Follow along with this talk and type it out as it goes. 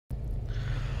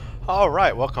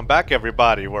Alright, welcome back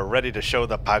everybody. We're ready to show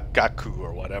the Peghqu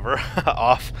or whatever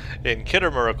off in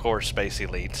Khitomer Accord Space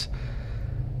Elite.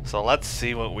 So let's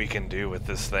see what we can do with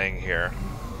this thing here.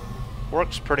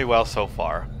 Works pretty well so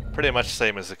far. Pretty much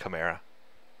same as the Chimera.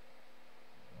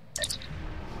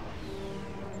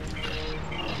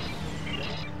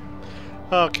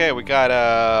 Okay, we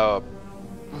got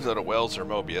was that a Wells or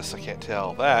Mobius? I can't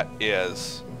tell. That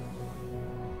is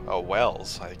a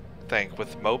Wells, I think,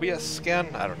 with Mobius skin?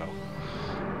 I don't know.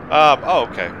 Oh,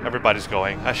 okay. Everybody's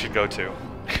going. I should go too.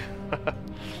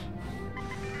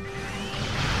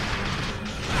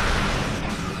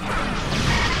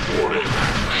 Warning.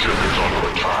 Ship is under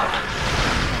attack.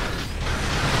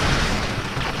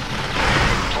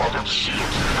 Target shields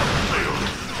have failed.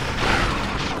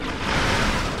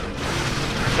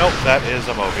 Nope, that is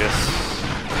a Mobius.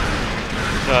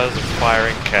 Because it's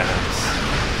firing cannons.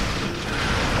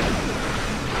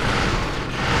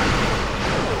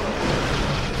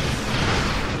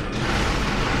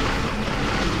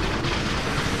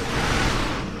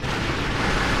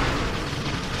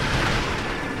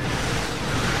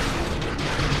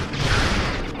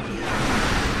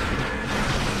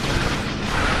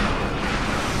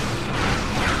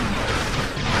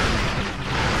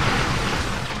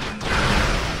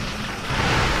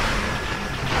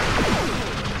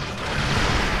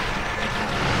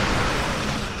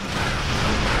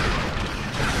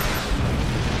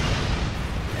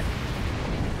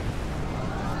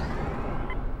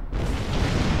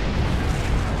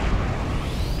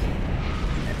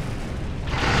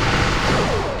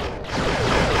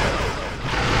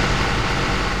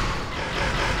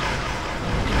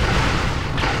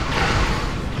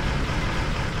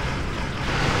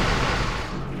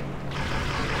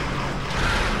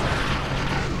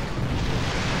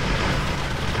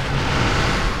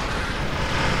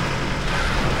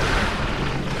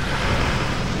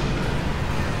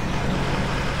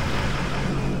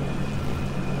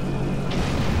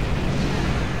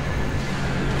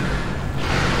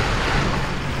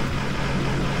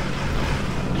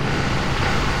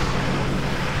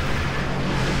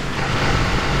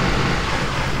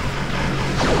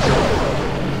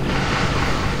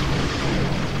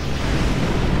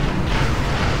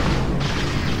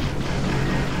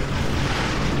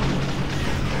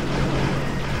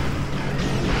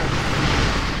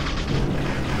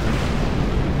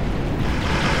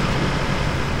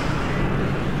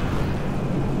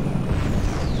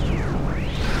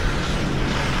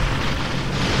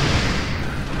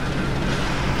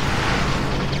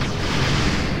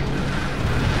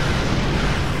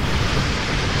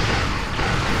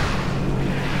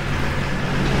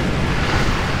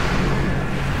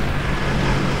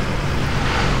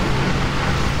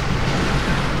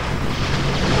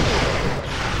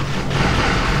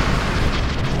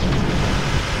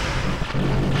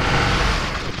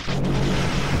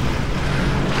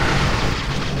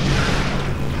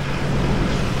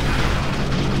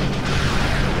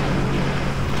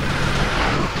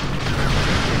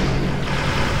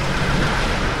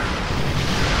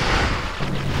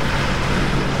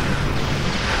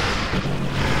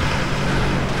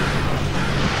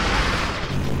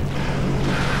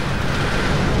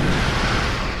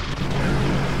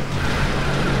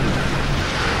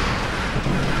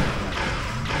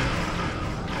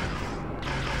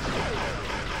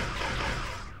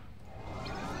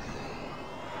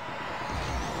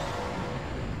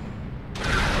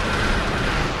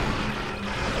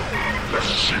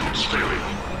 Shields failing.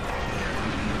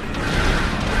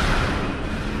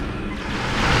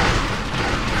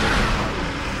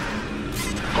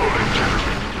 Hull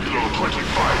integrity below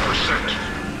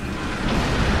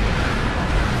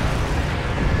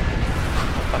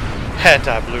 25%.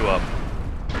 Anti blew up.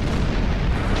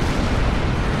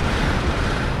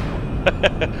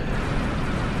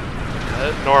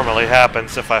 That normally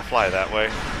happens if I fly that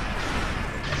way.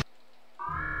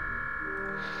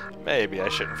 Maybe I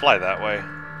shouldn't fly that way.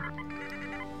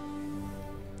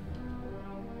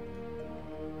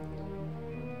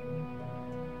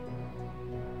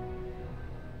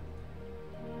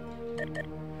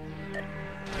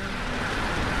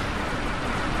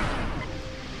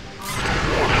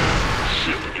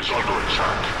 Ship is under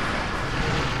attack.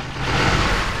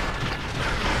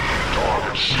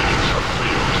 Target shields have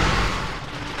failed.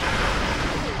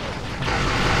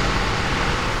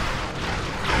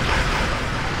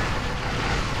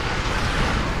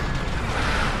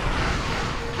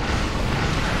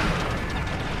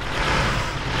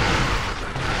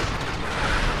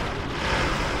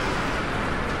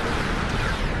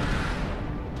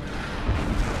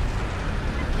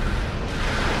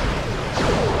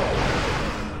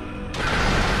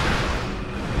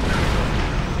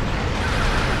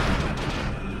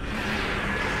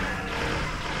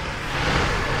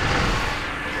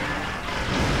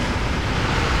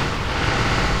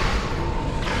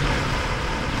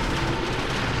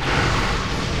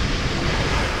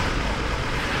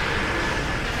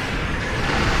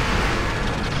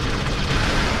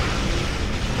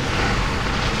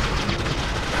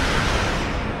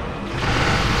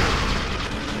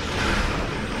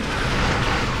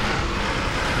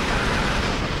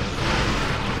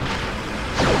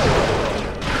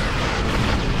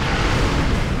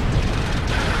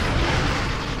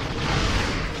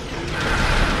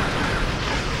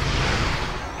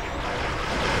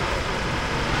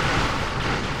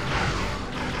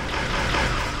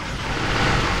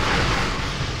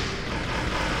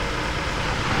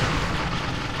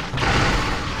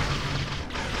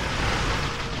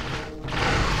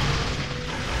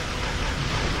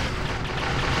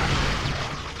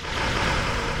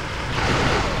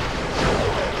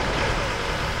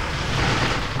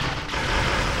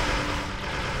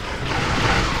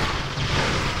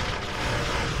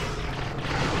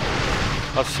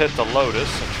 Let's hit the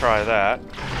Lotus and try that.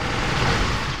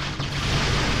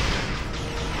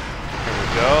 Here we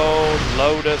go.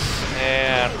 Lotus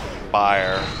and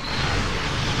fire.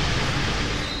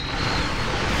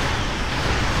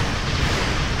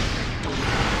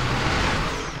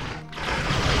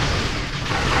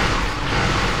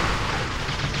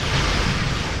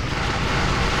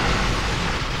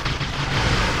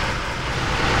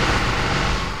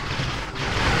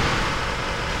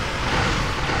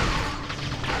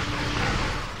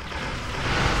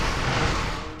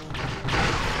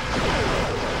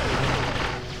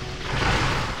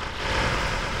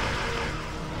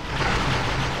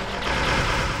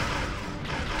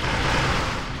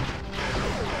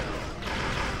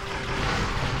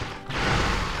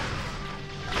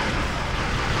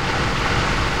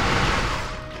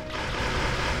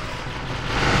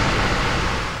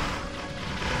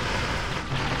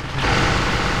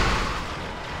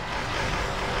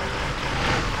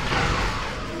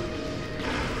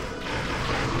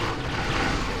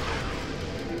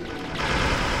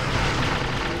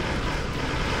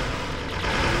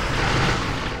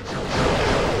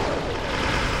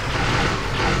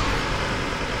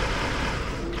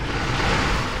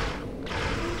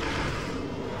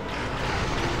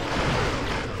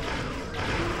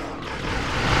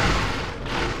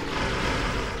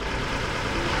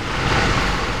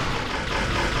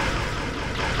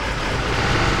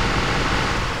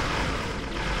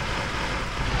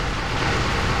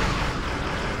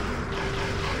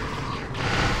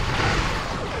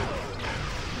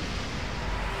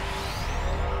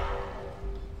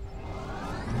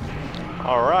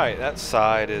 Alright, that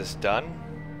side is done.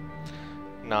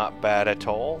 Not bad at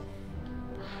all.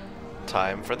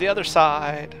 Time for the other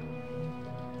side.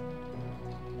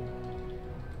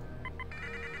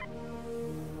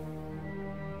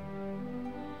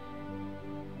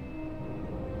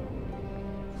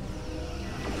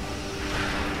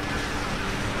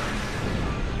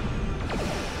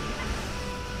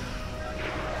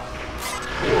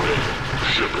 Warning,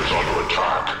 ship is under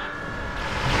attack.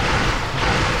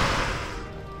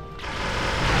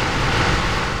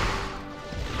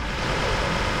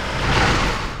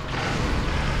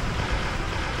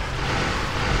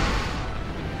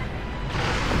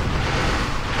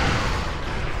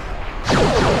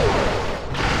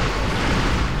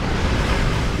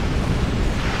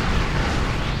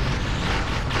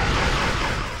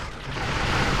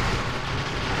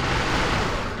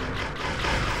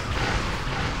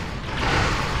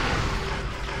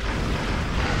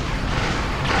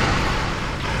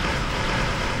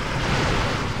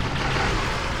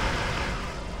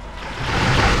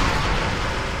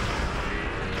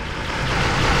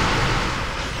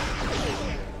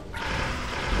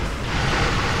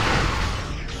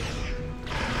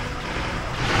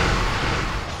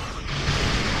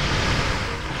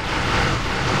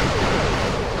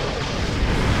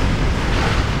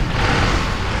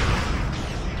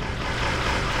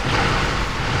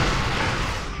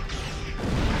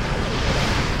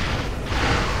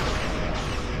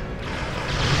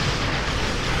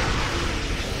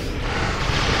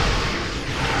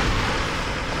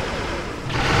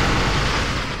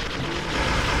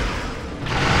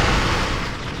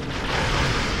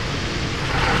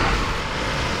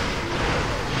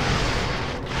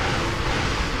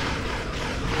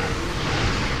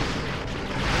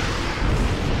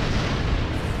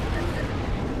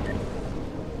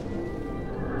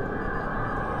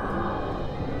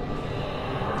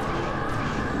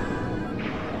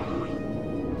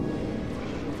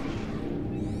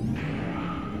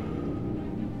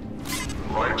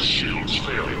 Right shield's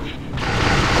failing.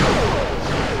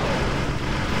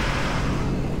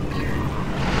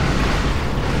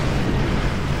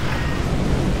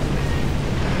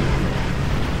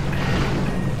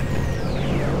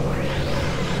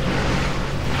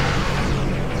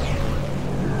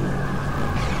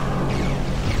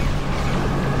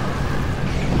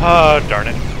 Oh, darn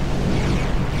it.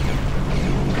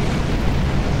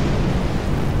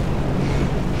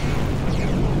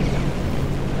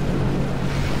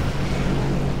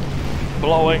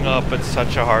 Blowing up, it's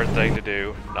such a hard thing to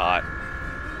do. Not.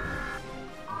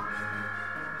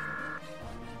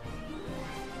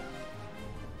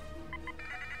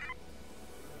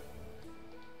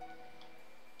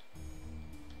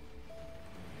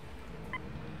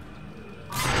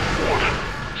 Warning,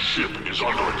 ship is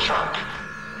under attack.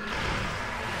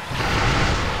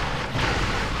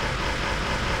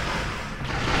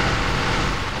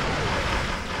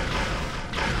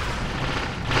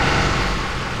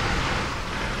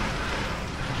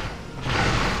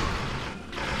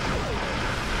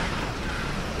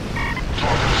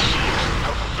 Target shields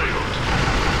have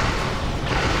failed.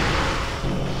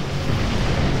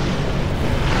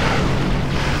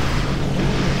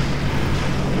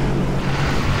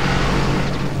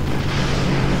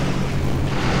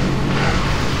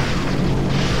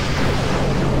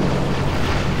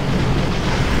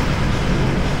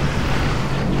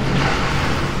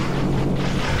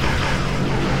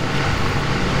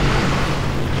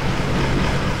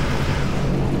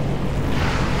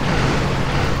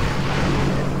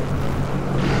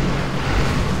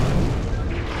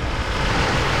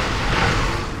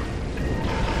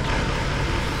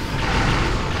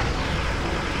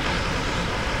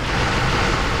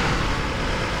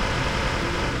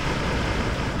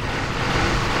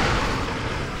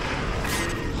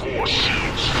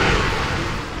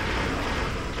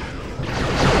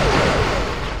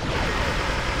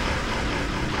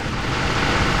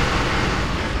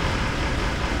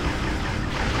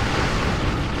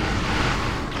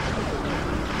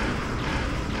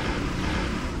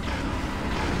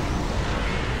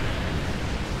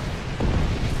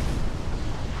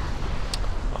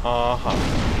 I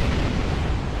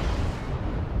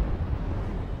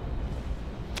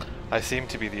seem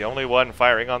to be the only one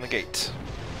firing on the gate.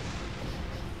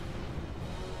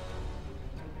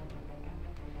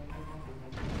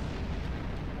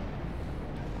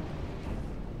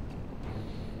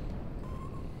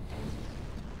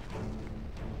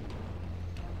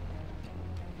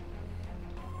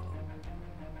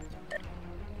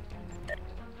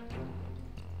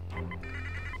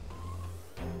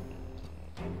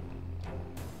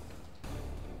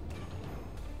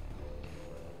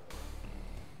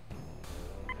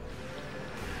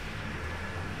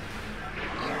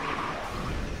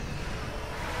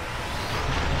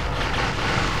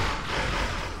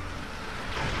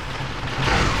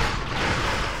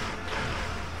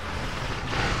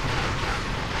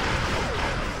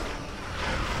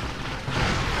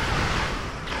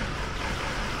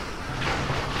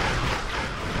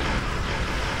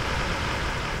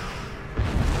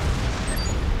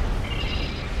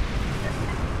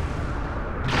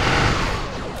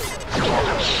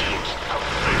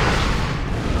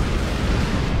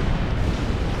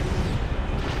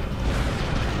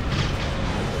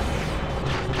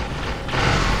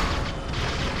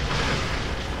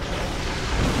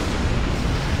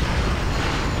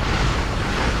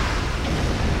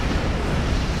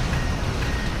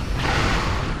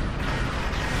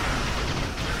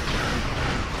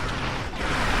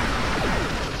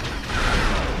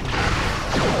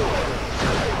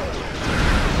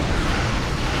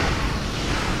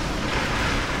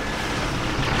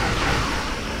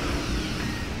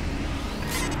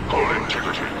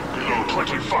 Integrity below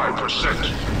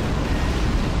 25%.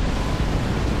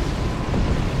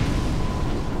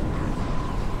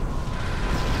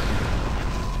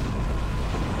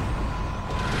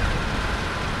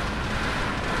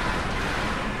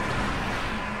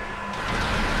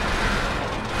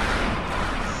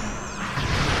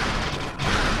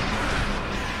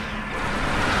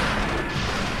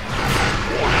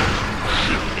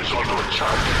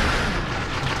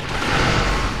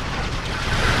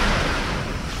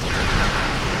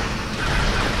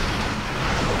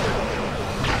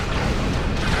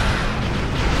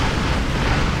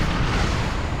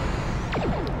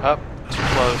 Up, too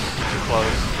close, too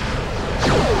close.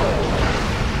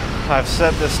 I've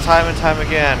said this time and time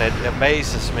again, it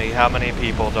amazes me how many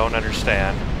people don't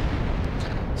understand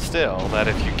still that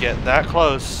if you get that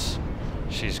close,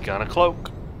 she's gonna cloak.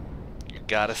 You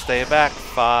gotta stay back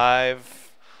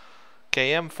 5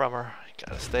 km from her. You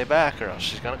gotta stay back or else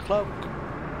she's gonna cloak.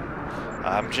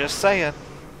 I'm just saying,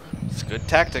 it's good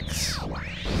tactics.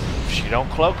 If she don't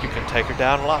cloak, you can take her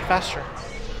down a lot faster.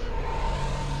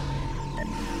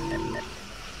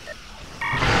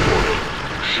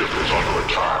 Ship is under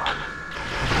attack.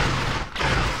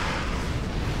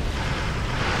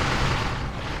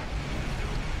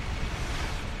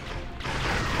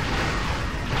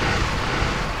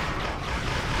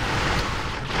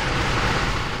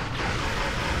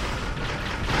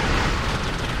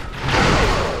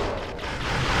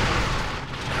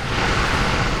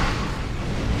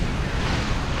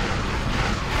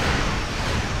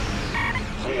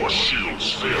 Force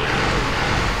shields failing.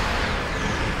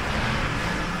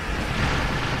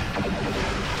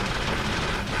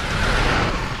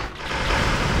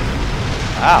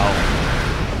 Ow.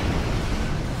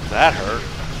 That hurt.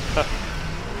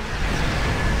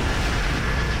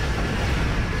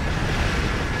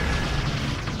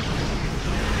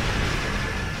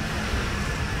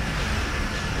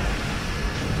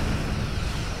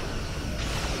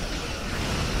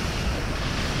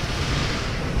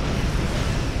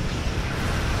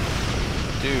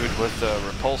 Dude with the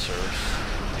repulsors.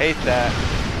 Hate that.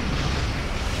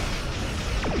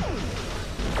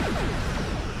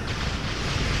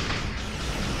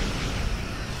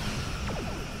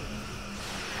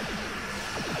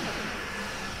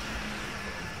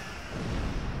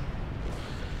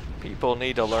 People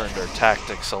need to learn their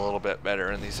tactics a little bit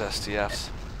better in these STFs.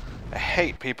 I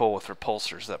hate people with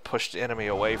repulsors that push the enemy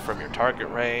away from your target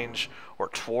range or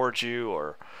towards you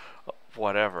or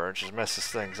whatever. It just messes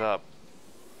things up.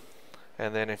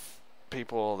 And then if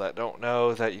people that don't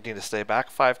know that you need to stay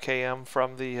back 5 km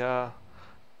from the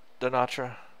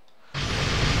Denatra.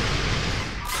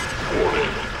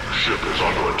 Warning, ship is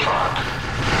under attack.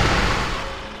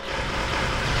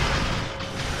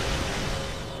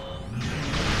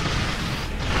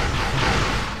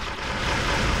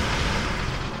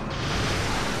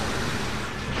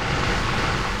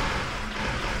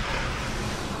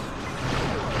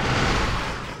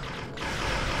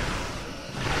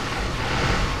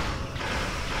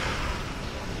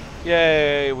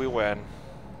 Yay, we win.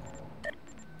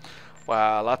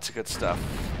 Wow, lots of good stuff.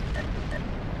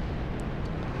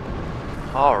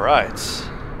 Alright.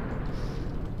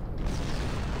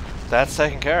 That's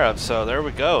taken care of, so there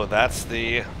we go. That's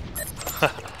the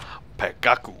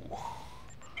Peghqu.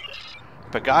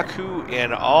 Peghqu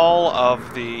in all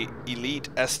of the Elite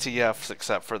STFs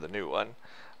except for the new one.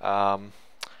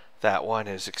 That one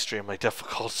is extremely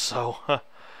difficult, so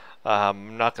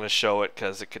I'm not going to show it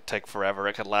because it could take forever.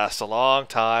 It could last a long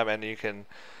time, and you can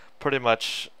pretty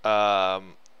much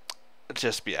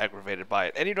just be aggravated by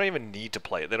it. And you don't even need to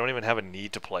play it. They don't even have a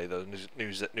need to play those new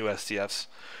STFs.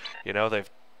 You know, they've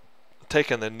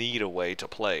taken the need away to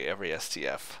play every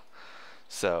STF.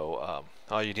 So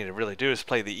all you need to really do is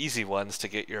play the easy ones to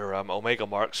get your Omega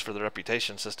marks for the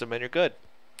reputation system, and you're good.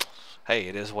 Hey,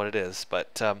 it is what it is.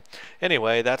 But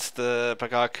anyway, that's the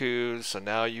Peghqu. So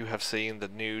now you have seen the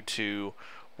new 2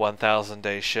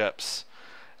 1,000-day ships.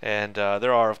 And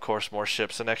there are, of course, more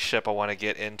ships. The next ship I want to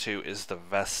get into is the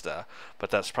Vesta,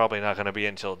 but that's probably not going to be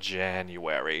until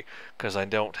January, because I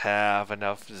don't have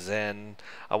enough Zen.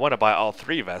 I want to buy all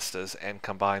 3 Vestas and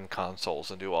combine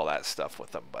consoles and do all that stuff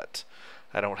with them, but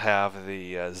I don't have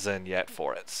the Zen yet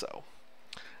for it, so.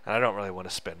 And I don't really want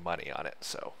to spend money on it,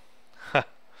 so.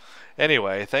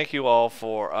 Anyway, thank you all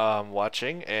for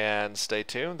watching, and stay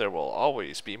tuned. There will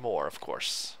always be more, of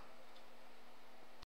course.